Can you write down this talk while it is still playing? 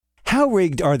How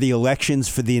rigged are the elections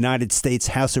for the United States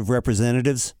House of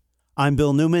Representatives? I'm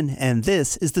Bill Newman, and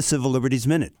this is the Civil Liberties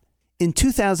Minute. In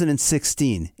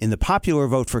 2016, in the popular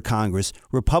vote for Congress,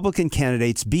 Republican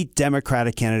candidates beat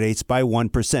Democratic candidates by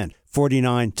 1%,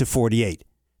 49 to 48.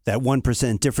 That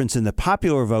 1% difference in the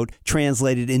popular vote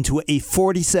translated into a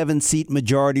 47-seat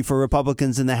majority for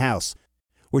Republicans in the House.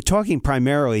 We're talking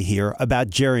primarily here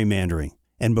about gerrymandering.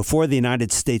 And before the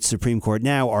United States Supreme Court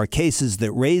now are cases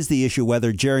that raise the issue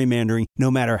whether gerrymandering, no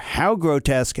matter how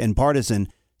grotesque and partisan,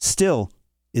 still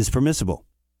is permissible.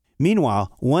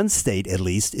 Meanwhile, one state, at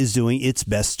least, is doing its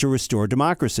best to restore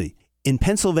democracy. In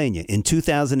Pennsylvania, in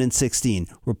 2016,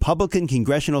 Republican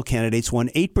congressional candidates won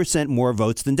 8% more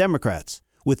votes than Democrats,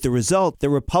 with the result that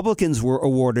Republicans were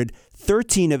awarded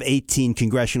 13 of 18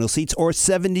 congressional seats, or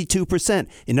 72%.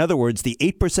 In other words, the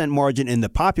 8% margin in the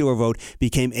popular vote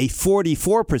became a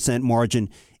 44% margin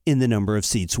in the number of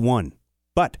seats won.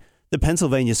 But the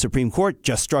Pennsylvania Supreme Court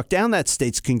just struck down that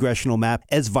state's congressional map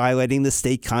as violating the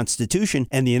state constitution,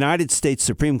 and the United States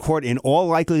Supreme Court in all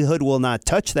likelihood will not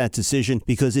touch that decision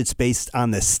because it's based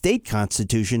on the state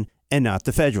constitution and not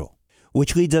the federal.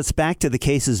 Which leads us back to the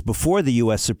cases before the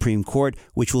U.S. Supreme Court,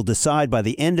 which will decide by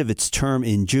the end of its term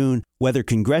in June whether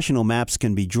congressional maps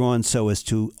can be drawn so as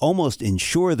to almost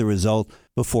ensure the result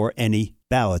before any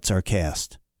ballots are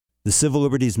cast. The Civil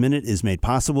Liberties Minute is made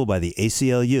possible by the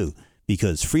ACLU,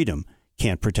 because freedom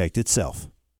can't protect itself.